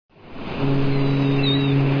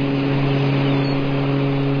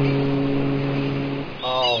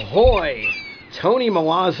Tony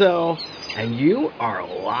Milazzo, and you are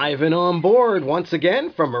live and on board once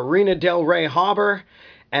again from Marina Del Rey Harbor.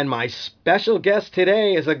 And my special guest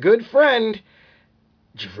today is a good friend,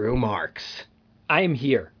 Drew Marks. I am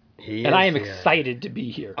here. And I am excited to be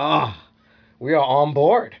here. We are on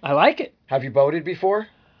board. I like it. Have you boated before?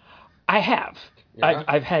 I have. Yeah.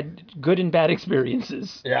 I've had good and bad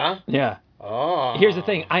experiences. Yeah? Yeah. Oh. Here's the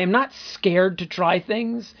thing. I am not scared to try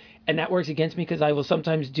things, and that works against me because I will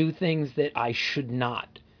sometimes do things that I should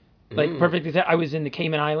not. Like, perfect example, I was in the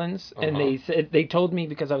Cayman Islands, and they told me,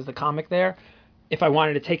 because I was the comic there, if I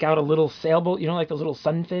wanted to take out a little sailboat, you know, like those little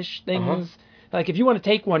sunfish things. Like, if you want to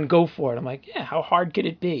take one, go for it. I'm like, yeah, how hard could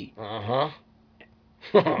it be? So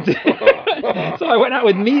I went out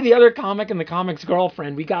with me, the other comic, and the comic's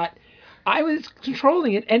girlfriend. I was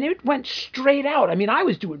controlling it, and it went straight out. I mean, I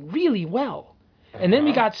was doing really well. And then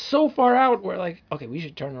we got so far out, we're like, okay, we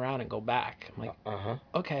should turn around and go back. I'm like,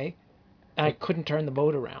 okay. And I couldn't turn the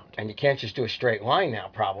boat around. And you can't just do a straight line now,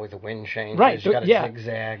 probably. The wind changes. Right. You got to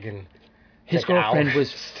zigzag and... His girlfriend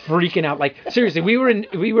was freaking out. Like, seriously, we were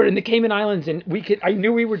in the Cayman Islands, and I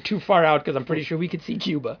knew we were too far out because I'm pretty sure we could see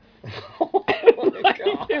Cuba.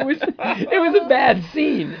 It was a bad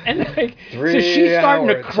scene, and like, so she's starting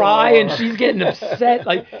to cry, and she's getting upset.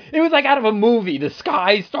 Like, it was like out of a movie. The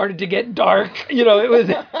sky started to get dark. You know, it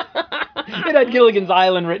had Gilligan's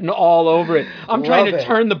Island written all over it. I'm trying to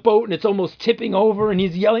turn the boat, and it's almost tipping over, and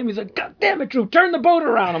he's yelling. He's like, "God damn it, Drew, turn the boat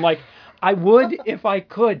around!" I'm like, I would if I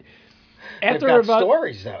could. You've got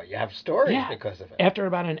stories, though. You have stories because of it. After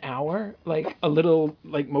about an hour, like, a little,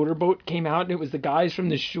 like, motorboat came out, and it was the guys from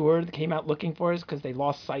the shore that came out looking for us because they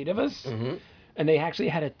lost sight of us. And they actually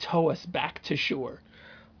had to tow us back to shore.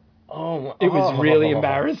 It was really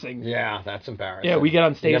embarrassing. Yeah, that's embarrassing. Yeah, we get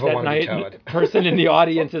on stage that night, and the person in the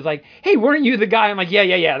audience is like, "Hey, weren't you the guy?" I'm like,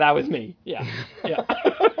 yeah, that was me. Yeah.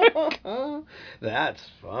 That's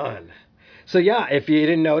fun. So yeah, if you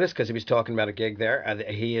didn't notice, because he was talking about a gig there,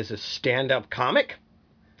 he is a stand-up comic,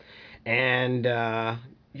 and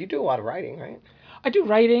you do a lot of writing, right? I do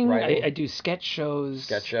writing. I do sketch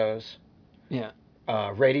shows. Yeah.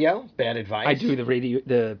 Radio, Bad Advice. I do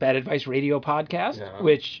the Bad Advice radio podcast,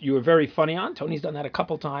 which you were very funny on. Tony's done that a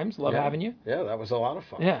couple times. Love having you. Yeah, that was a lot of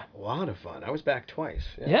fun. Yeah, a lot of fun. I was back twice.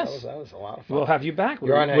 Yeah, yes, that was a lot of fun. We'll have you back.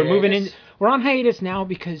 You're on hiatus? We're moving in. We're on hiatus now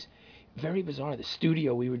because. Very bizarre. The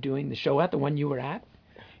studio we were doing the show at, the one you were at,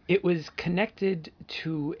 it was connected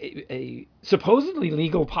to a supposedly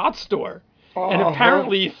legal pot store. And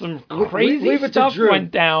apparently some crazy stuff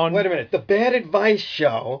went down. Wait a minute. The Bad Advice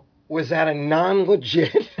show was at a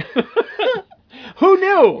non-legit... Who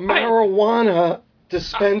knew? Marijuana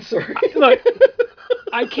dispensary. Look,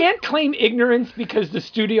 I can't claim ignorance because the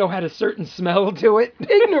studio had a certain smell to it.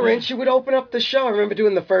 Ignorance? You would open up the show. I remember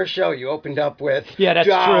doing the first show. You opened up with... Yeah, that's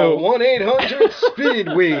true.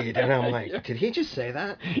 1-800-SPEED-WEED. And I'm like, did he just say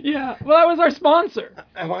that? Yeah. Well, that was our sponsor.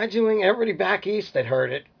 Am I doing... Everybody back east that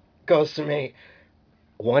heard it goes to me,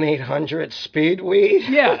 1-800-SPEED-WEED?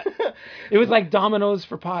 Yeah. It was like Domino's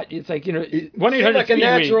for pot. It's like, 1-800-SPEED-WEED. Like a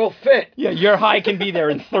natural fit. Yeah, your high can be there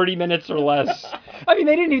in 30 minutes or less. I mean,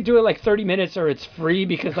 they didn't even do it like 30 minutes or it's free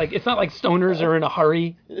because, like, it's not like stoners are in a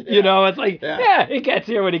hurry. You know, it's like, it gets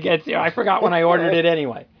here when it gets here. I forgot when I ordered it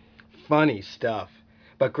anyway. Funny stuff.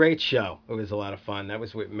 But great show. It was a lot of fun. That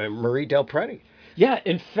was with Marie Del Prete. Yeah,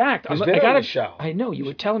 in fact, I got a show. I know, you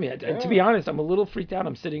were telling me. To be honest, I'm a little freaked out.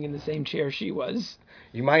 I'm sitting in the same chair she was.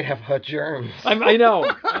 You might have her germs. I know.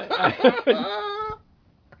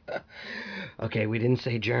 Okay, we didn't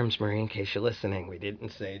say germs, Marie, in case you're listening. We didn't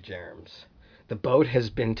say germs. The boat has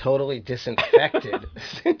been totally disinfected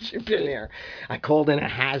since you've been here. I called in a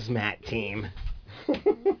hazmat team.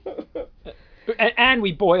 And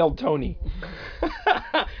we boiled Tony.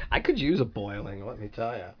 I could use a boiling, let me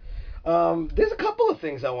tell you. There's a couple of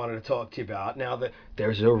things I wanted to talk to you about. Now,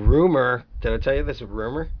 there's a rumor. Did I tell you there's a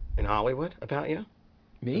rumor in Hollywood about you?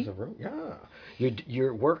 Me? Yeah.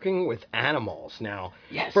 You're working with animals. Now,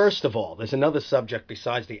 yes. First of all, there's another subject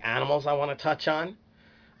besides the animals I want to touch on.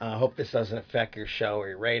 I hope this doesn't affect your show or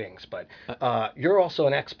your ratings, but you're also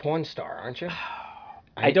an ex-porn star, aren't you?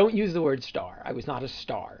 I don't use the word star. I was not a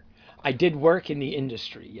star. I did work in the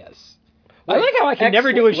industry, yes. Wait, I like how I can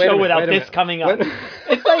never do a show without this coming up.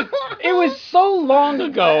 It's like, it was so long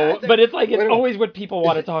ago, but it's like, it's always what people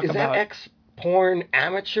want to talk about. Is that ex-porn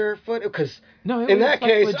amateur foot? Because no, in that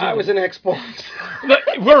case, I was an ex-porn star.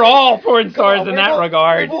 We're all porn stars in that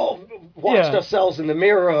regard. We've all watched ourselves in the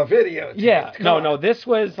mirror of videos. Yeah, no, this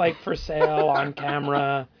was like for sale on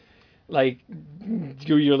camera. like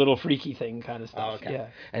do your little freaky thing kind of stuff. Oh, okay. Yeah.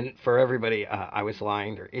 And for everybody, I was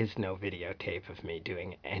lying. There is no videotape of me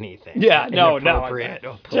doing anything. Yeah, no. Inappropriate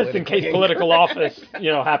or Just in case politically political incorrect.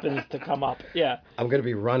 office, happens to come up. Yeah. I'm going to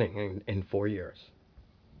be running in 4 years.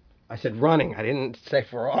 I said running. I didn't say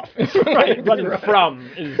for office. Right, running from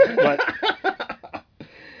is what.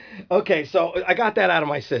 Okay, so I got that out of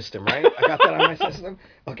my system, right? I got that out of my system.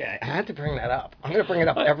 Okay, I had to bring that up. I'm going to bring it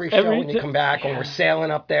up every show when you come back. When we're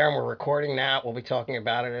sailing up there and we're recording that, we'll be talking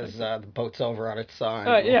about it as the boat's over on its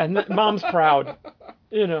side. Yeah, Mom's proud.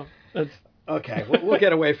 That's... Okay, we'll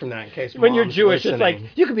get away from that in case when you're Mom's Jewish, listening. it's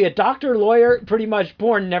like, you could be a doctor, lawyer, pretty much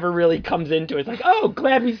porn never really comes into it. It's like, oh,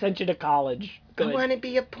 glad we sent you to college. Good. I want to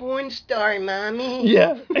be a porn star, Mommy.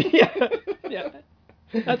 Yeah. Yeah.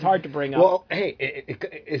 That's hard to bring up. Well, hey,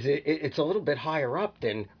 it's a little bit higher up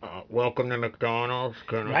than welcome to McDonald's.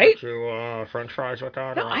 Can I get you French fries with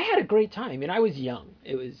that? No, I had a great time, and I was young.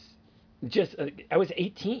 It was just I was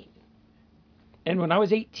 18, and when I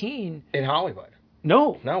was 18 in Hollywood.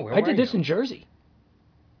 No, where I did this in Jersey.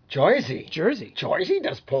 Jersey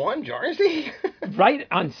does porn. Jersey, right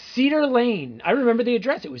on Cedar Lane. I remember the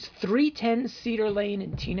address. It was 310 Cedar Lane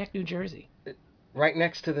in Teaneck, New Jersey. Right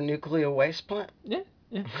next to the nuclear waste plant. Yeah.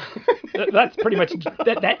 That's pretty much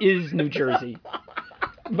that is New Jersey.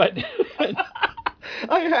 But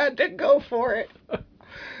I had to go for it.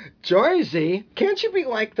 Jersey? Can't you be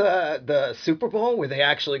like the Super Bowl where they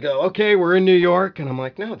actually go, okay, we're in New York? And I'm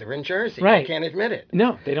like, no, they're in Jersey. Right. I can't admit it.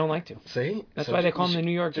 No, they don't like to. See? That's why they call them the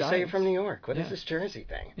New York Giants. Just say you're from New York. What is this Jersey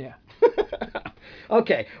thing? Yeah.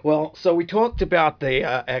 Okay, well, so we talked about the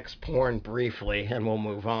X-porn briefly, and we'll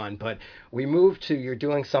move on, but we moved to you're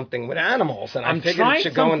doing something with animals, and I figured it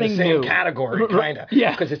should go in the same category, kind of.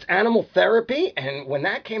 Yeah. Because it's animal therapy, and when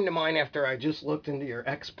that came to mind after I just looked into your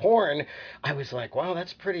X-porn, I was like, wow,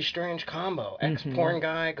 that's a pretty strange combo. X-porn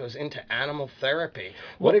guy goes into animal therapy.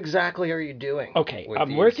 What exactly are you doing? Okay,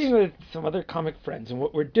 I'm working with some other comic friends, and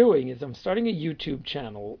what we're doing is I'm starting a YouTube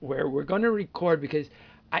channel where we're going to record, because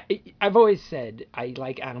I've always said I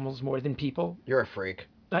like animals more than people. You're a freak.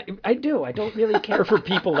 I do. I don't really care for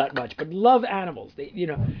people that much, but love animals.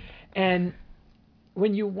 And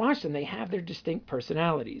when you watch them, they have their distinct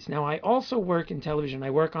personalities. Now, I also work in television.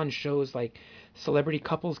 I work on shows like Celebrity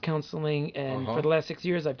Couples Counseling, and for the last 6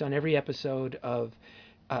 years, I've done every episode of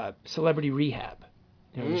Celebrity Rehab.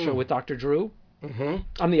 The show with Dr. Drew. Mm-hmm.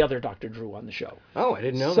 I'm the other Dr. Drew on the show. Oh, I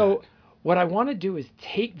didn't know that. So what I want to do is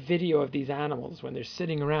take video of these animals when they're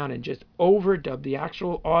sitting around and just overdub the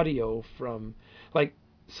actual audio from like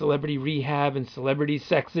Celebrity Rehab and Celebrity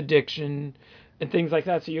Sex Addiction and things like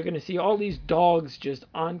that. So you're going to see all these dogs just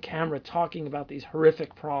on camera talking about these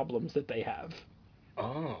horrific problems that they have.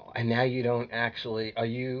 Oh, and now you don't actually,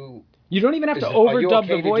 You don't even have to overdub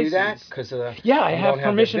the voices. Are you okay to do that? 'Cause I have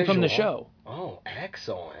permission from the show. Oh,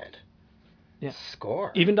 excellent. Yeah.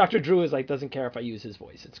 Score. Even Dr. Drew is like, doesn't care if I use his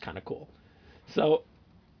voice. It's kind of cool. So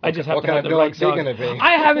I just have to have the right dog. What kind of dog is he going to be?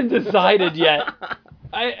 I haven't decided yet.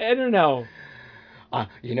 I don't know.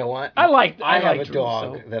 You know what? I have a Drew,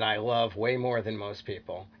 dog that I love way more than most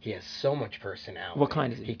people. He has so much personality. What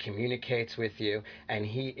kind is he? He communicates with you, and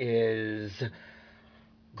he is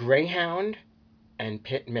Greyhound and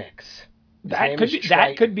Pit mix.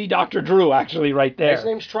 That could be Dr. Drew actually right there. His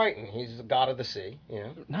name's Triton. He's the god of the sea,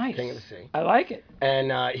 Nice. King of the sea. I like it.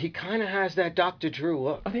 And he kind of has that Dr. Drew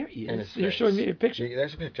look. Oh, there he is. You're showing me a picture.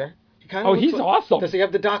 There's a picture. He's awesome. Does he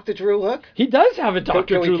have the Dr. Drew look? He does have a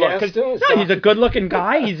Dr. Drew look. He's a good-looking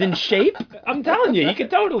guy. He's in shape. I'm telling you, he could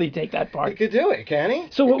totally take that part. He could do it, can he?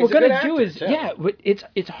 So what we're going to do is,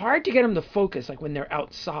 it's hard to get him to focus, like when they're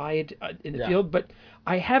outside in the field. But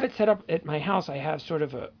I have it set up at my house. I have sort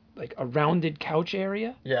of a rounded couch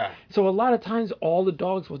area. Yeah. So a lot of times, all the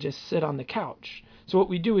dogs will just sit on the couch. So what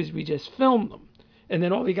we do is we just film them. And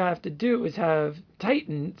then all we have to do is have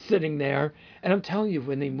Titan sitting there, and I'm telling you,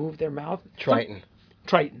 when they move their mouth, Triton,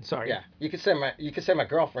 sorry. Yeah, you could say my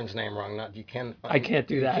girlfriend's name wrong. Not you can. I can't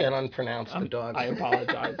do that. You can't unpronounce the dog. I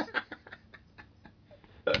apologize.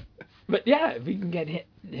 But yeah, if we can get him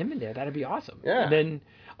in there, that'd be awesome. Yeah. And then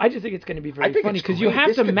I just think it's going to be very funny because you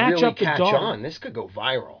have to match up the dog. This could go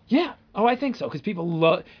viral. Yeah. Oh, I think so because people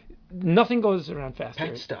love. Nothing goes around faster.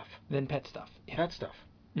 Pet stuff. Than pet stuff. Yeah. Pet stuff.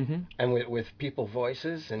 Mm-hmm. And with people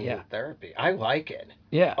voices and therapy. I like it.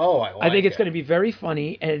 Yeah. Oh, I think it's going to be very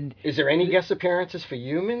funny. And is there any guest appearances for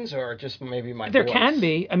humans or just maybe my There voice? can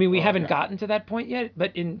be. I mean, we haven't gotten to that point yet,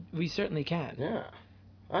 but we certainly can. Yeah.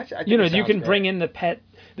 I think you can bring in the pet.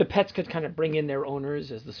 The pets could kind of bring in their owners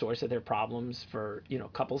as the source of their problems for,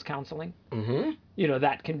 couples counseling. Mm-hmm.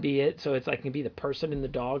 That can be it. So it's like can be the person and the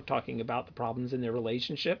dog talking about the problems in their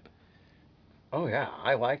relationship. Oh, yeah.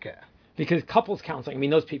 I like it. Because couples counseling, I mean,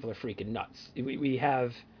 those people are freaking nuts. We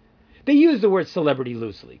have, they use the word celebrity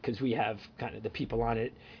loosely because we have kind of the people on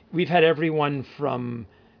it. We've had everyone from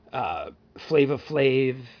Flava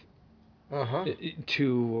Flav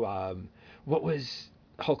to what was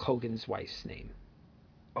Hulk Hogan's wife's name?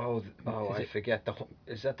 I forget.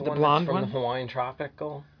 Is that the one blonde that's from one? the Hawaiian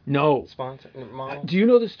Tropical? No. Sponsor model? Do you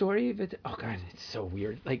know the story of it? Oh God, it's so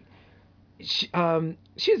weird. Like, she's a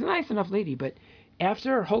nice enough lady, but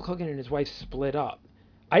after Hulk Hogan and his wife split up,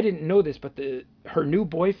 I didn't know this, but her new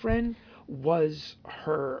boyfriend was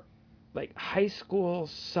her like high school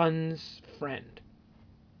son's friend.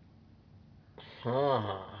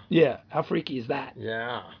 Huh. Yeah, how freaky is that?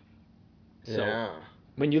 Yeah. So, yeah.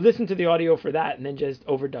 When you listen to the audio for that and then just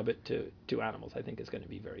overdub it to animals, I think it's going to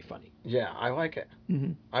be very funny. Yeah, I like it.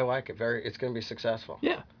 Mm-hmm. I like it. It's going to be successful.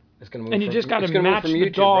 Yeah. It's going to move. And you just got to match from the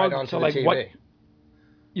YouTube dog right onto to the like TV. what.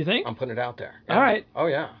 You think? I'm putting it out there. Yeah. All right. Oh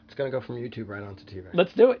yeah, it's going to go from YouTube right onto TV.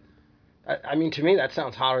 Let's do it. I mean, to me, that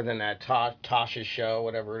sounds hotter than that Tasha's show,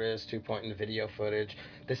 whatever it is, 2 point in the video footage.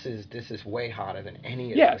 This is way hotter than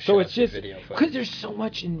any of those shows. So it's just video footage. because there's so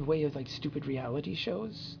much in the way of like stupid reality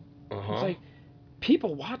shows. It's like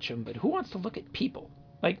people watch them, but who wants to look at people?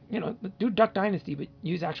 Like, do Duck Dynasty, but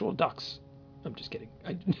use actual ducks. I'm just kidding.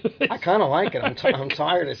 I kind of like it. I'm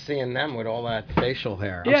tired of seeing them with all that facial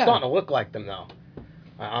hair. I'm Yeah. starting to look like them though.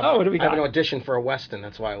 What do we got? I have an audition for a Weston.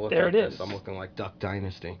 That's why I look there like it this. is. I'm looking like Duck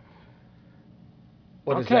Dynasty.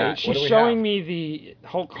 What is okay, that? she's What do we showing have? me the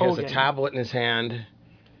Hulk He Hogan. has a tablet in his hand.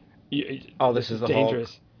 This is the dangerous.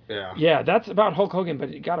 Hulk. Yeah. Yeah, that's about Hulk Hogan,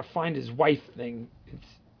 but you got to find his wife thing.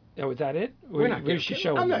 Is that it?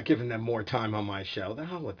 I'm not giving them more time on my show. The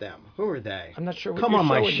hell with them. Who are they? I'm not sure what Come you're on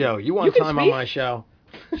my showing show. me. You want can time speak? on my show?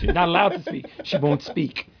 She's not allowed to speak. She won't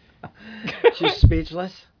speak. She's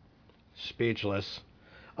speechless? Speechless.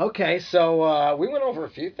 Okay, so we went over a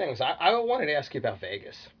few things. I wanted to ask you about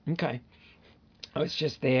Vegas. Okay. I was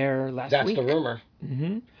just there last week. That's the rumor.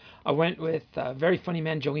 Mm-hmm. I went with very funny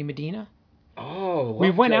man Joey Medina. Oh,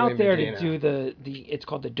 we went Joey out there Medina. to do the it's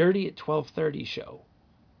called the Dirty at 12:30 show.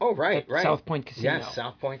 Oh, right. South Point Casino. Yes,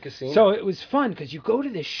 South Point Casino. So it was fun because you go to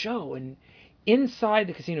this show and inside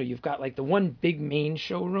the casino you've got like the one big main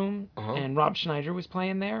showroom and Rob Schneider was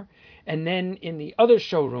playing there. And then in the other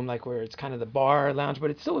showroom, like where it's kind of the bar lounge, but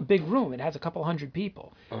it's still a big room. It has a couple hundred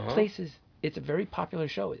people. It's a very popular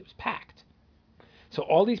show. It was packed. So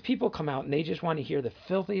all these people come out and they just want to hear the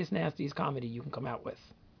filthiest, nastiest comedy you can come out with.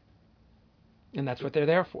 And that's what they're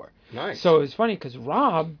there for. Nice. So it was funny because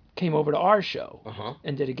Rob came over to our show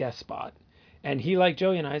and did a guest spot. And he liked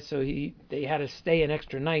Joey and I, so they had us stay an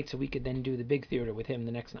extra night so we could then do the big theater with him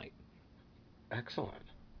the next night. Excellent.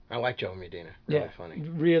 I like Joey Medina. Really funny.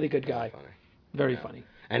 Really good guy. Really funny. Very funny.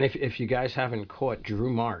 And if you guys haven't caught Drew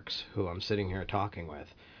Marks, who I'm sitting here talking with,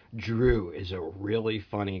 Drew is a really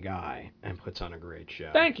funny guy and puts on a great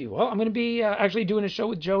show. Thank you. Well, I'm going to be actually doing a show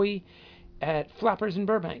with Joey at Flappers in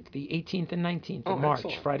Burbank, the 18th and 19th of March,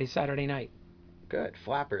 excellent. Friday, Saturday night. Good.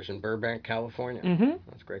 Flappers in Burbank, California.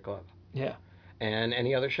 That's a great club. Yeah. And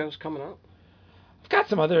any other shows coming up? I've got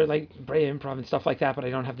some other, like, Brea Improv and stuff like that, but I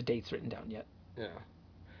don't have the dates written down yet. Yeah.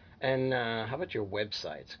 And how about your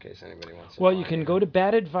websites, in case anybody wants to Well, you can go to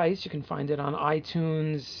Bad Advice. You can find it on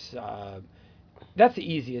iTunes. That's the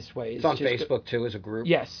easiest way. It's on Facebook, too, as a group?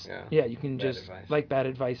 Yes. Yeah, you can just like Bad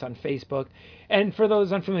Advice on Facebook. And for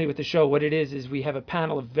those unfamiliar with the show, what it is we have a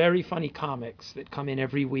panel of very funny comics that come in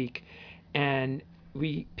every week. And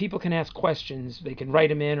people can ask questions. They can write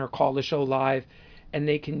them in or call the show live. And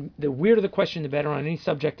the weirder the question, the better on any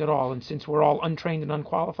subject at all. And since we're all untrained and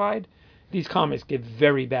unqualified, these comics give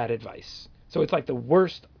very bad advice. So it's like the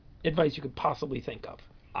worst advice you could possibly think of.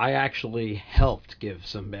 I actually helped give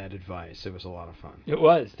some bad advice. It was a lot of fun. It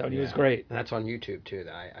was. Tony was great. And that's on YouTube, too.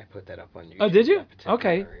 I put that up on YouTube. Oh, did you?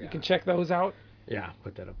 Okay. Yeah. You can check those out. Yeah,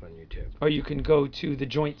 put that up on YouTube. Or you can go to the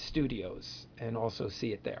Joint Studios and also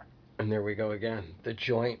see it there. And there we go again. The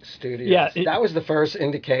Joint Studios. Yeah. That was the first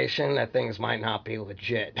indication that things might not be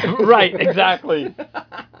legit. Right, exactly.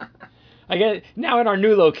 I get now in our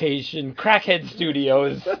new location, Crackhead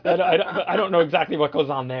Studios. I don't know exactly what goes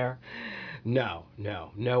on there. No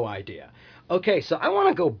idea. Okay, so I want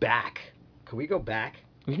to go back. Can we go back?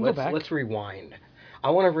 We can go back. Let's rewind. I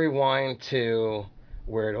want to rewind to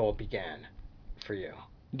where it all began for you.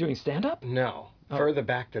 Doing stand-up? No. Further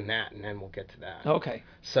back than that, and then we'll get to that. Okay.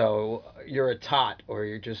 So you're a tot, or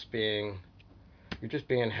you're just being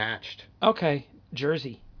hatched. Okay.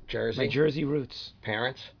 Jersey. Jersey. My Jersey roots.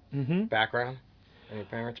 Parents. Mm-hmm. Background. Any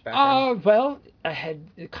parents background? Well, I had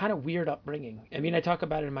a kind of weird upbringing. I mean, I talk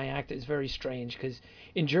about it in my act. It's very strange because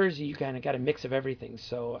in Jersey, you kind of got a mix of everything.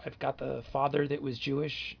 So I've got the father that was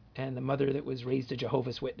Jewish and the mother that was raised a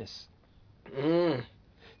Jehovah's Witness. Mm.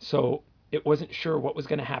 So it wasn't sure what was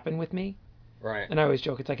going to happen with me. Right. And I always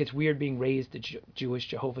joke, it's like it's weird being raised a Jewish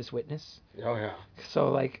Jehovah's Witness. Oh, yeah.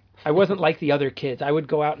 So, like, I wasn't like the other kids. I would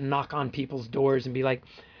go out and knock on people's doors and be like,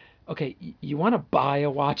 okay, you want to buy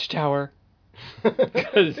a watchtower?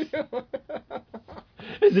 Because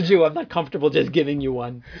as a Jew, I'm not comfortable just giving you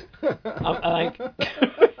one. I'm like...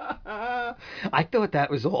 I thought that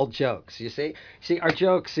was all jokes. You see, our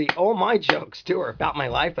jokes. All my jokes too are about my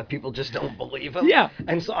life, but people just don't believe them. Yeah.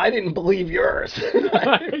 And so I didn't believe yours.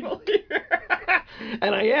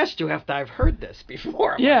 And I asked you after I've heard this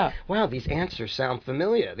before. I'm Yeah. like, wow, these answers sound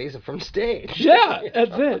familiar. These are from stage. Yeah,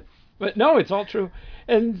 that's it. But no, it's all true.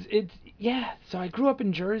 And so I grew up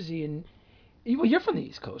in Jersey, and well, you're from the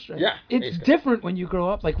East Coast, right? Yeah. It's different when you grow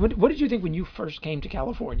up. Like, what did you think when you first came to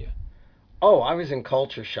California? Oh, I was in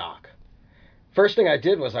culture shock. First thing I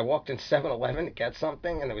did was I walked in 7-Eleven to get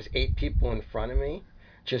something, and there was 8 people in front of me,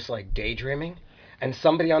 just like daydreaming, and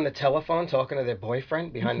somebody on the telephone talking to their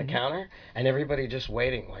boyfriend behind the counter, and everybody just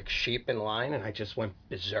waiting like sheep in line, and I just went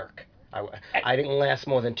berserk. I didn't last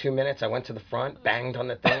more than 2 minutes. I went to the front, banged on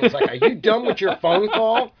the thing. I was like, "Are you done with your phone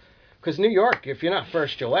call?" Because New York, if you're not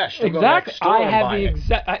first, you're last. You'll go next door I and have buy the it.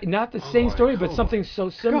 exact, not the same story, but something so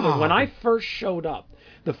similar. God. When I first showed up,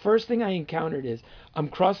 the first thing I encountered is I'm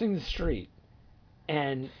crossing the street,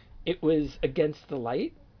 and it was against the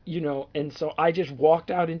light, and so I just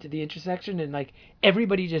walked out into the intersection, and like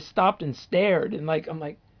everybody just stopped and stared, and like I'm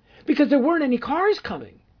like, because there weren't any cars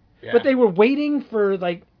coming, but they were waiting for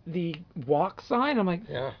like the walk sign. I'm like,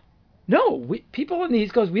 Yeah. no, people in the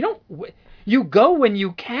East Coast, we don't. You go when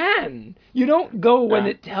you can. You don't go when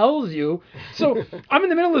it tells you. So I'm in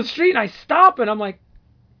the middle of the street and I stop and I'm like,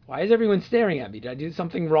 why is everyone staring at me? Did I do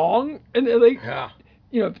something wrong? And they're like,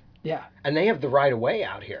 yeah. And they have the right of way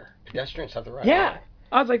out here. Pedestrians have the right of Yeah. way.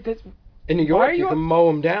 I was like, this. In New York, you can mow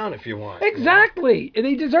them down if you want. Exactly.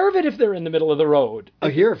 They deserve it if they're in the middle of the road.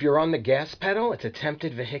 Here, if you're on the gas pedal, it's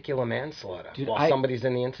attempted vehicular manslaughter. Dude, while somebody's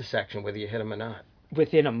in the intersection, whether you hit them or not.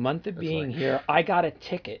 Within a month of being here, I got a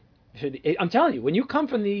ticket. I'm telling you, when you come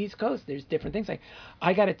from the East Coast, there's different things. Like,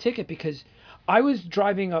 I got a ticket because I was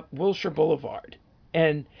driving up Wilshire Boulevard,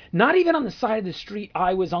 and not even on the side of the street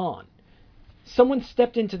I was on. Someone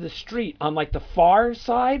stepped into the street on like the far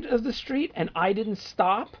side of the street, and I didn't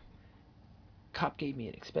stop. Cop gave me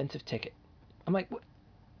an expensive ticket. I'm like, what?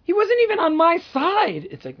 He wasn't even on my side.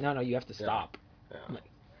 It's like, no, you have to stop. Yeah. I'm like,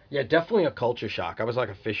 Yeah, definitely a culture shock. I was like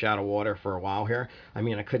a fish out of water for a while here. I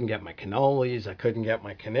mean, I couldn't get my cannolis. I couldn't get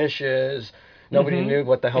my knishes. Nobody knew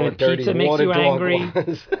what the hell a dirty pizza makes water you dog angry.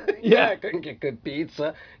 was. Yeah, I couldn't get good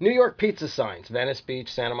pizza. New York pizza signs. Venice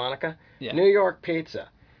Beach, Santa Monica. Yeah. New York pizza.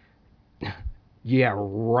 Yeah,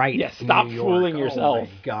 right. Yeah, stop New York. fooling yourself. Oh, my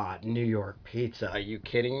God. New York pizza. Are you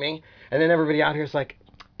kidding me? And then everybody out here is like,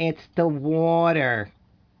 it's the water.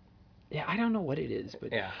 Yeah, I don't know what it is,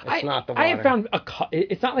 but yeah, it's not the water. I have found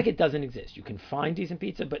it's not like it doesn't exist. You can find decent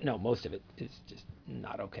pizza, but no, most of it is just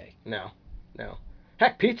not okay. No.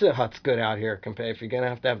 Heck, Pizza Hut's good out here. If you're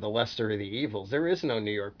gonna have the lesser of the evils, there is no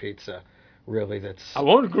New York pizza, really. I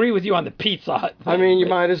won't agree with you on the Pizza Hut thing, I mean, you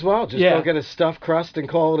might as well just go get a stuffed crust and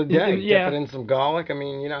call it a day. Yeah. Dip it in some garlic. I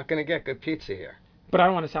mean, you're not gonna get good pizza here. But I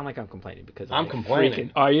don't want to sound like I'm complaining because I'm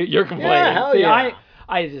complaining. Are you? You're complaining. Yeah, hell yeah.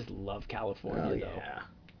 I just love California though. Yeah.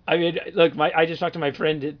 I mean, look, I just talked to my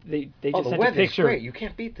friend. They just sent a picture. Great. You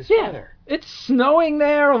can't beat this weather. It's snowing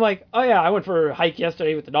there. I'm like, oh yeah, I went for a hike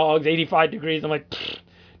yesterday with the dogs, 85 degrees. I'm like,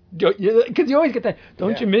 because you always get that.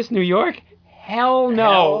 Don't you miss New York? Hell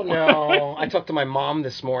no. Hell no. I talked to my mom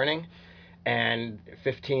this morning, and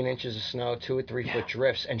 15 inches of snow, 2 or 3 foot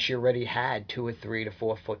drifts, and she already had 2 or 3 to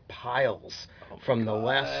 4 foot piles from the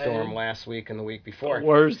last storm last week and the week before. The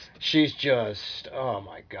worst. She's just, oh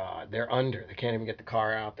my God, they're under. They can't even get the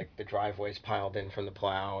car out. The driveway's piled in from the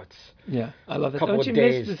plow. Yeah, I love it. Couple Don't of you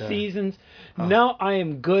days miss the seasons? No, I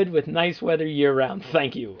am good with nice weather year round.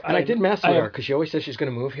 Thank you. And I did mess with her because she always says she's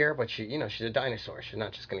going to move here, but she's a dinosaur. She's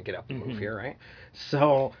not just going to get up and move here, right?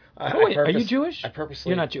 So, are you Jewish? I purposely.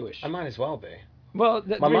 You're not Jewish. I might as well be. Well,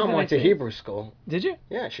 my mom went to Hebrew school. Did you?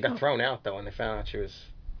 Yeah, she got thrown out though when they found out she was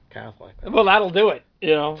Catholic. Well, that'll do it.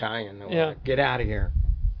 Italian. Get out of here.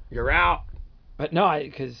 You're out. But no,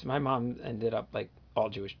 because my mom ended up like all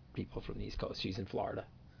Jewish people from the East Coast. She's in Florida.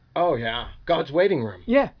 Oh yeah, God's waiting room.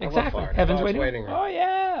 Yeah, exactly. Heaven's God's waiting room. Oh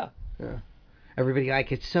yeah. Everybody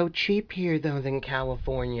it's so cheap here though than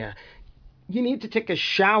California. You need to take a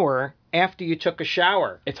shower after you took a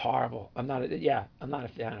shower. It's horrible. I'm not a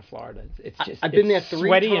fan of Florida. It's just I've been there 3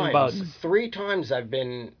 sweaty times. and bugs. 3 times I've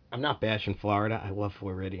been. I'm not bashing Florida. I love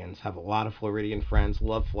Floridians. Have a lot of Floridian friends.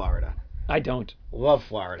 Love Florida. I don't. Love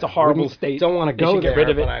Florida. It's a horrible state. Don't want to go there, get rid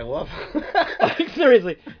of it. but I love. Like,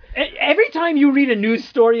 seriously, every time you read a news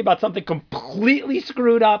story about something completely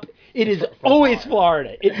screwed up, it is always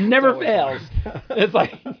Florida. It never fails. It's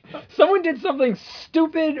like someone did something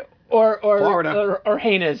stupid or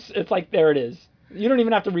heinous. It's like, there it is. You don't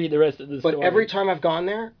even have to read the rest of the story. But every time I've gone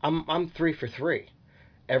there, I'm 3 for 3.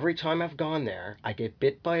 Every time I've gone there, I get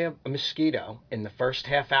bit by a mosquito in the first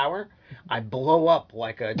half hour. I blow up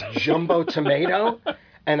like a jumbo tomato,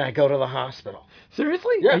 and I go to the hospital.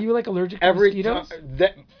 Seriously? Yeah. Are you like allergic to mosquitoes?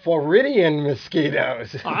 Floridian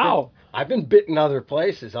mosquitoes. Wow. I've been bitten other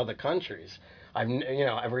places, other countries.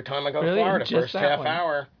 Every time I go to Florida, first half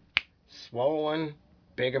hour, swollen,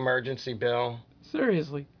 big emergency bill.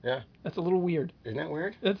 Seriously? Yeah. That's a little weird. Isn't that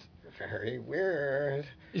weird? That's very weird.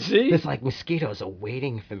 You see? It's like mosquitoes are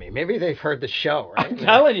waiting for me. Maybe they've heard the show, right? I'm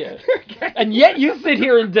telling you. And yet you sit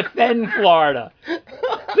here and defend Florida.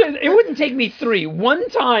 It wouldn't take me 3. One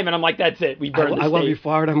time, and I'm like, that's it. We burned the state. I love you,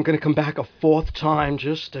 Florida. I'm going to come back a 4th time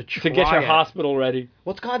just to try to get your hospital ready.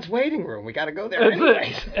 Well, it's God's waiting room. We got to go there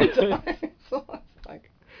anyways. So it's like,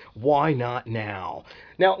 why not now?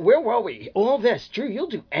 Now, where were we? All this. Drew, you'll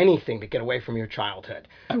do anything to get away from your childhood.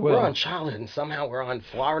 I will. We're on childhood, and somehow we're on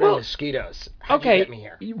Florida mosquitoes. How'd you get me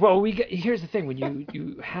here? Well, here's the thing. When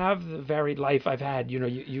you have the varied life I've had,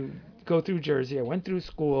 you go through Jersey. I went through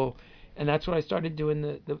school, and that's when I started doing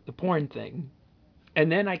the porn thing.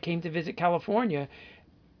 And then I came to visit California.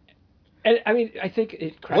 And I mean, I think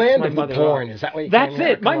it cracks Land my of mother the porn. up. Is that what you That's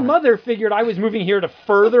it. My mother figured I was moving here to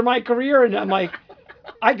further my career, and I'm like,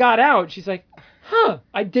 I got out. She's like, huh,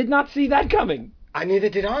 I did not see that coming. Neither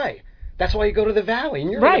did I. That's why you go to the Valley,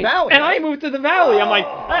 and you're right. in the Valley. And I moved to the Valley. I'm like,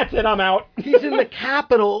 that's it, I'm out. He's in the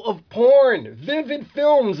capital of porn. Vivid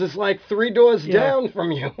Films is like 3 doors down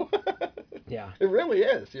from you. Yeah. It really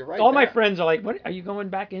is. You're right. All my friends are like, what, are you going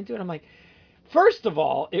back into it? I'm like, first of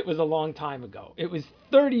all, it was a long time ago. It was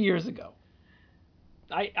 30 years ago.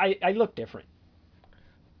 I look different.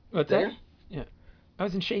 What's that? Yeah. I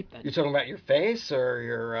was in shape then. You're talking about your face or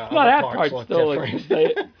your well, that part still looks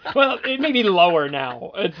well, it may be lower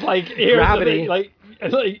now. It's like gravity. Like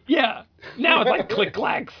yeah. Now it's like click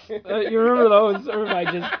clacks. You remember those? Or am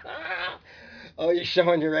I just? Oh, you're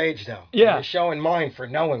showing your age though. Yeah. You're showing mine for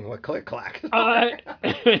knowing what click clacks.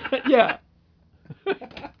 Yeah.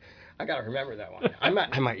 I gotta remember that one.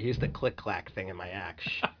 I might use the click clack thing in my act.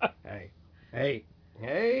 Hey.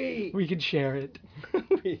 We could share it.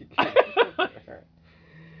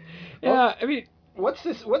 Yeah, I mean, what's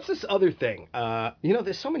this other thing?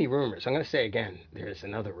 There's so many rumors. I'm going to say again, there's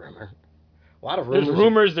another rumor. A lot of rumors. There's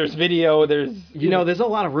rumors, there's video, there's... there's a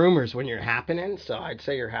lot of rumors when you're happening, so I'd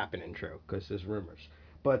say you're happening, Drew, because there's rumors.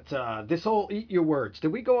 But this whole Eat Your Words,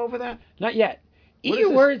 did we go over that? Not yet. Eat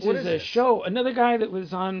Your Words is a show, another guy that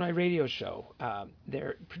was on my radio show.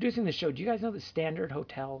 They're producing the show. Do you guys know the Standard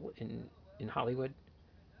Hotel in Hollywood?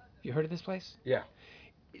 You heard of this place? Yeah.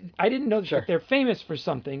 I didn't know that they're famous for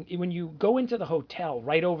something. When you go into the hotel,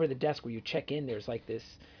 right over the desk where you check in, there's like this,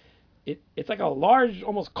 it's like a large,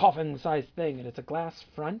 almost coffin-sized thing, and it's a glass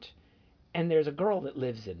front, and there's a girl that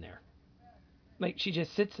lives in there. Like, she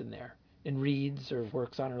just sits in there and reads or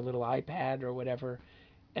works on her little iPad or whatever,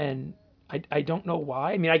 and I don't know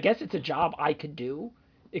why. I mean, I guess it's a job I could do,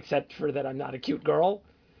 except for that I'm not a cute girl,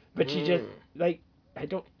 but she just, like... I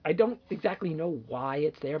don't exactly know why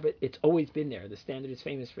it's there, but it's always been there. The Standard is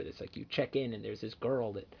famous for this. Like, you check in and there's this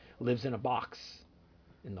girl that lives in a box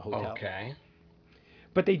in the hotel. Okay.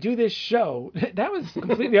 But they do this show. That was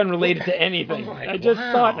completely unrelated to anything. I just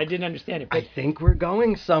saw it and I didn't understand it. But, I think we're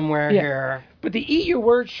going somewhere here. But the Eat Your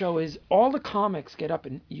Words show is all the comics get up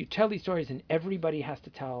and you tell these stories and everybody has to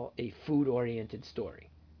tell a food-oriented story.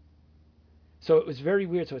 So it was very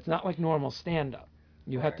weird. So it's not like normal stand-up.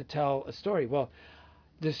 You have to tell a story. Well,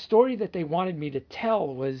 the story that they wanted me to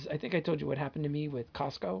tell was, I think I told you what happened to me with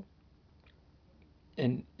Costco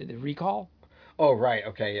and the recall. Oh, right.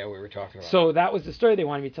 Okay, yeah, we were talking about So that was the story they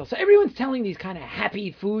wanted me to tell. So everyone's telling these kind of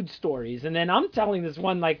happy food stories, and then I'm telling this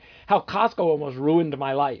one, like, how Costco almost ruined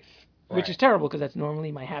my life, which is terrible because that's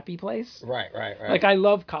normally my happy place. Right. Like, I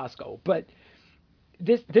love Costco, but...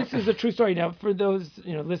 This is a true story. Now, for those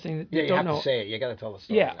listening that don't know, you have to say it. You got to tell the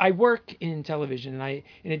story. Yeah, I work in television, and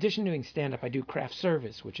in addition to doing stand-up, I do craft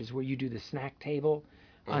service, which is where you do the snack table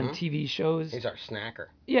on TV shows. He's our snacker.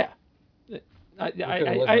 Yeah,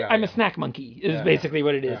 I'm a snack monkey. Is basically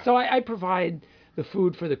what it is. Yeah. So I provide the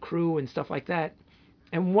food for the crew and stuff like that.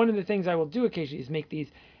 And one of the things I will do occasionally is make these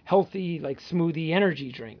healthy, like smoothie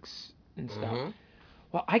energy drinks and stuff. Mm-hmm.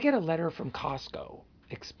 Well, I get a letter from Costco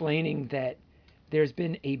explaining that there's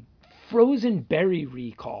been a frozen berry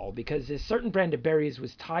recall because a certain brand of berries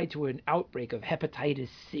was tied to an outbreak of hepatitis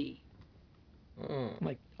C. I'm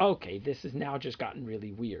like, okay, this has now just gotten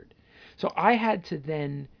really weird. So I had to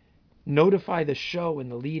then notify the show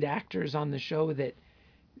and the lead actors on the show that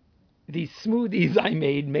these smoothies I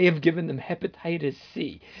made may have given them hepatitis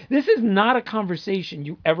C. This is not a conversation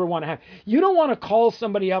you ever want to have. You don't want to call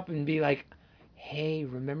somebody up and be like, hey,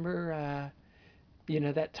 remember,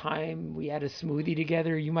 that time we had a smoothie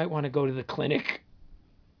together? You might want to go to the clinic.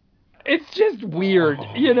 It's just weird,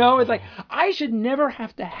 It's like, I should never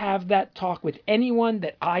have to have that talk with anyone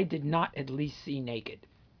that I did not at least see naked.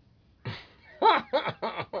 I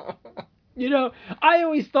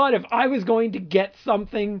always thought if I was going to get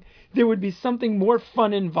something, there would be something more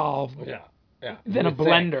fun involved than a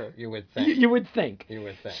blender. You would think. You would think. You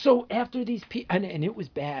would think. So after these people, and it was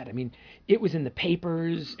bad. I mean, it was in the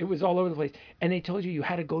papers. It was all over the place. And they told you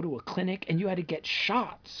had to go to a clinic and you had to get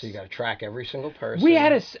shots. So you got to track every single person.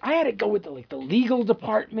 I had to go with the legal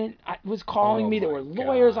department. Was calling me. There were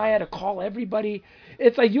lawyers. God. I had to call everybody.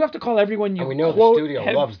 It's like you have to call everyone you. And we know the studio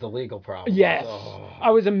loves the legal problem. Yes. Oh.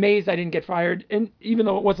 I was amazed I didn't get fired, and even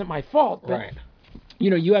though it wasn't my fault. But, right.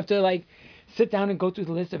 You have to sit down and go through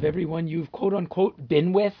the list of everyone you've quote unquote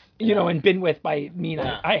been with. And been with by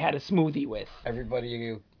I had a smoothie with. Everybody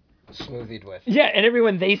you smoothied with. Yeah, and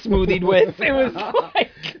everyone they smoothied with. It was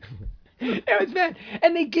it was bad.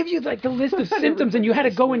 And they give you the list of symptoms, and you had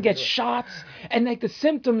to go and get shots, and the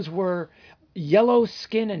symptoms were yellow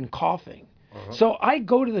skin and coughing. Uh-huh. So I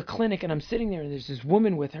go to the clinic and I'm sitting there and there's this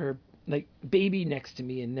woman with her baby next to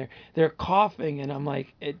me and they're coughing and I'm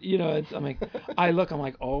like, I'm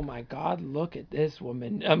like, oh my God, look at this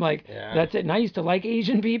woman. I'm like, That's it. And I used to like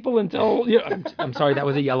Asian people until, I'm sorry, that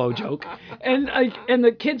was a yellow joke. And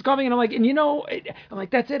the kid's coughing and I'm like, I'm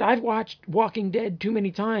like, that's it. I've watched Walking Dead too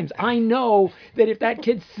many times. I know that if that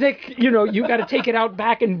kid's sick, you got to take it out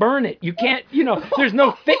back and burn it. You can't, there's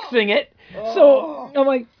no fixing it. So I'm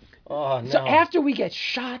like, oh, no. So after we get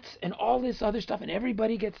shots and all this other stuff and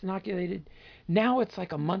everybody gets inoculated, now it's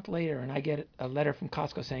like a month later and I get a letter from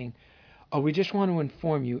Costco saying, oh, we just want to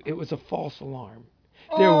inform you it was a false alarm.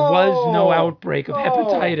 There was no outbreak of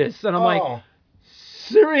hepatitis. And I'm like,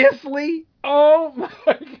 seriously? Oh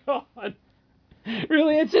my God.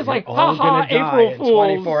 Really? It's just You're all haha, April Fools.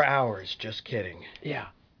 24 hours. Just kidding. Yeah.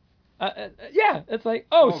 It's like,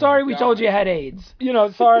 sorry, we told you you had AIDS.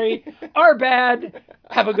 Sorry, our bad.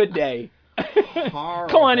 Have a good day.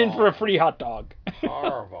 Come on in for a free hot dog.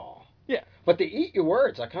 Horrible. Yeah. But the Eat Your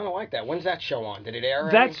Words, I kind of like that. When's that show on? Did it air?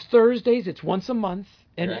 That's Thursdays. It's once a month,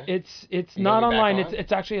 and it's not online.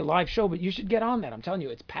 It's actually a live show, but you should get on that. I'm telling you,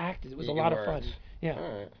 it's packed. It was a lot of fun. Yeah.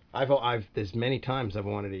 All right. I've there's many times I've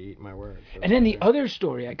wanted to eat my words. And then the other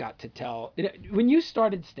story I got to tell when you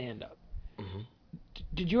started stand up. Mm-hmm.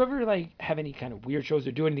 Did you ever have any kind of weird shows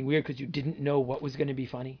or do anything weird because you didn't know what was going to be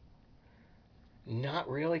funny? Not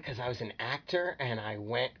really, because I was an actor and I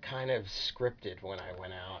went kind of scripted when I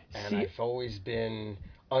went out. And I've always been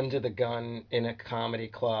under the gun in a comedy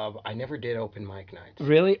club. I never did open mic nights.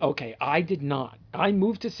 Really? Okay, I did not. I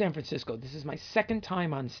moved to San Francisco. This is my second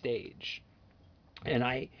time on stage. And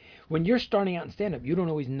when you're starting out in stand-up, you don't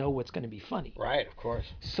always know what's going to be funny. Right, of course.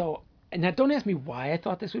 So... And now, don't ask me why I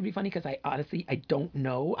thought this would be funny, because I don't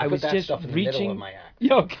know. I was put that just stuff in the middle of my act.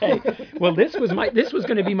 Yeah, okay. Well, this was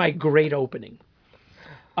going to be my great opening.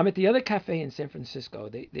 I'm at the other cafe in San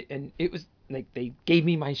Francisco. And it was they gave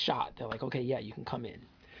me my shot. They're like, okay, yeah, you can come in.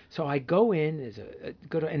 So I go in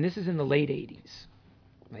and this is in the late '80s,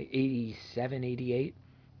 87, 88.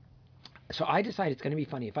 So I decide it's going to be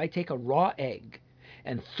funny if I take a raw egg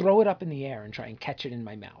and throw it up in the air and try and catch it in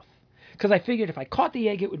my mouth. Because I figured if I caught the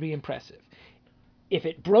egg, it would be impressive. If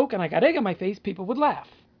it broke and I got egg on my face, people would laugh.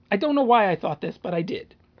 I don't know why I thought this, but I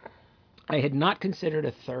did. I had not considered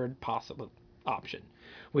a third possible option,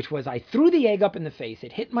 which was I threw the egg up in the face,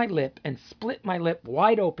 it hit my lip and split my lip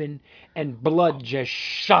wide open, and blood just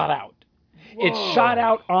shot out. Whoa. It shot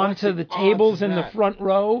out onto the tables in the front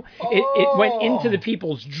row. It went into the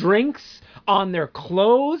people's drinks, on their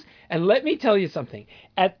clothes. And let me tell you something.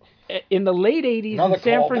 In the late 80s in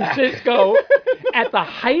San Francisco, at the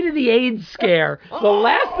height of the AIDS scare, the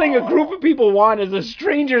last thing a group of people want is a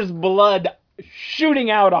stranger's blood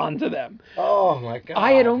shooting out onto them. Oh, my God.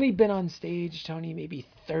 I had only been on stage, Tony, maybe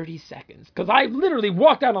 30 seconds. Because I literally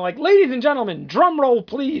walked out and I'm like, ladies and gentlemen, drum roll,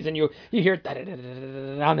 please. And you hear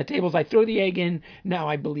on the tables. I throw the egg in. Now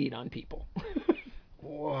I bleed on people.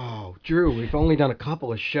 Whoa, Drew, we've only done a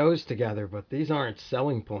couple of shows together, but these aren't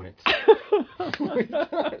selling points.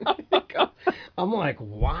 I'm like,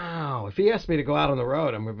 wow. If he asked me to go out on the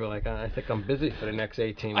road, I'm going to be like, I think I'm busy for the next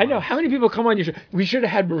 18 months. I know. How many people come on your show? We should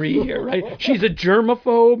have had Marie here, right? She's a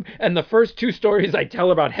germaphobe, and the first 2 stories I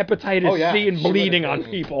tell about hepatitis C and bleeding on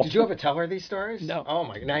people. Did you ever tell her these stories? No. Oh,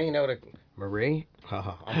 my. Now you know to... Marie?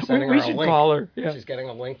 I'm sending her a link. We should call her. Yeah. She's getting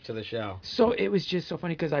a link to the show. So it was just so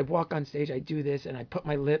funny because I walk on stage, I do this, and I put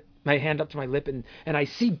my hand up to my lip, and I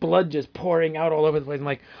see blood just pouring out all over the place. I'm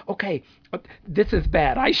like, okay, this is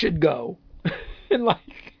bad. I should go. And like,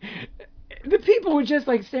 the people were just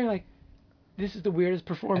like staring like, this is the weirdest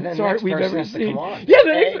performance art we've ever seen.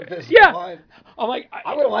 Yeah. I'm like,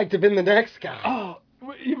 I would have liked to have been the next guy. Oh.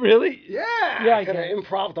 Really? Yeah. I could have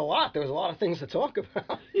improv'd a lot. There was a lot of things to talk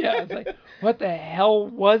about. Yeah, I was like, what the hell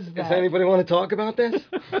was that? Does anybody want to talk about this?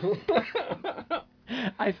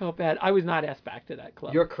 I felt bad. I was not asked back to that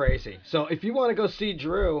club. You're crazy. So if you want to go see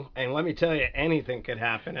Drew, and let me tell you, anything could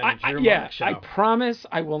happen at a Drew Marks show. I promise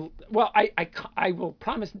I will. Well, I will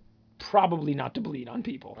promise probably not to bleed on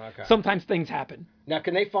people. Okay. Sometimes things happen. Now,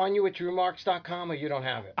 can they find you at drewmarks.com or you don't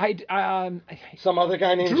have it? Some other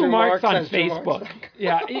guy named Drew Marks on Facebook.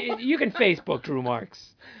 Yeah, you can Facebook Drew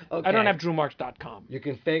Marks. Okay. I don't have drewmarks.com. You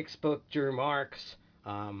can Facebook Drew Marks.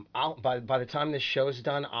 By the time this show's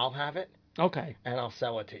done, I'll have it. Okay. And I'll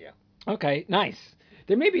sell it to you. Okay, nice.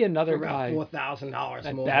 There may be another guy.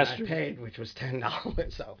 $4,000 more than I paid, which was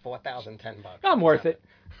 $10. So $4,010. I'm worth it.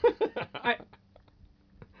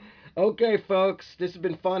 Okay, folks, this has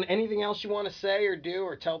been fun. Anything else you want to say or do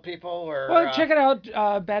or tell people? Or well, check it out.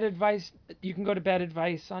 Bad Advice. You can go to Bad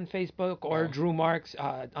Advice on Facebook or Drew Marks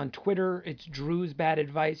on Twitter. It's Drew's Bad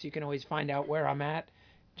Advice. You can always find out where I'm at.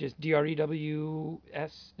 Just DREWS.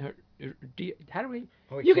 How do we?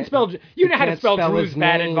 You can spell. You know how to spell Drew's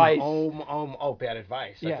Bad Advice. Bad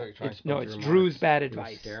Advice. Yeah. It's Drew's Bad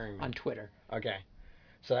Advice on Twitter. Okay.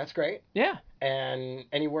 So that's great. Yeah. And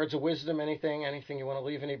any words of wisdom, anything you want to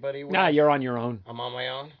leave anybody with? Nah, you're on your own. I'm on my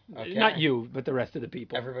own? Okay. Not you, but the rest of the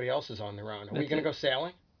people. Everybody else is on their own. Are we going to go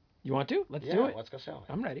sailing? You want to? Let's do it. Yeah, let's go sailing.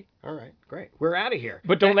 I'm ready. All right, great. We're out of here.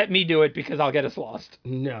 But don't let me do it because I'll get us lost.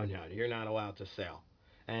 No, you're not allowed to sail.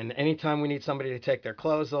 And anytime we need somebody to take their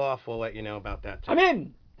clothes off, we'll let you know about that too. I'm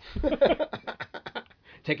in!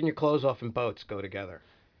 Taking your clothes off in boats go together.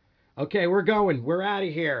 Okay, we're going. We're out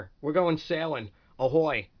of here. We're going sailing.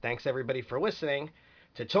 Ahoy. Thanks, everybody, for listening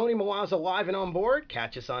to Tony Milazzo Live and On Board.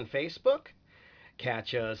 Catch us on Facebook.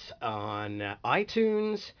 Catch us on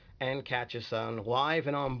iTunes. And catch us on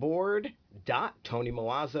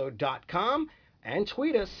liveandonboard.tonymilazzo.com. And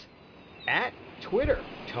tweet us at Twitter,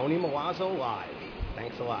 Tony Milazzo Live.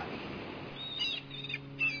 Thanks a lot.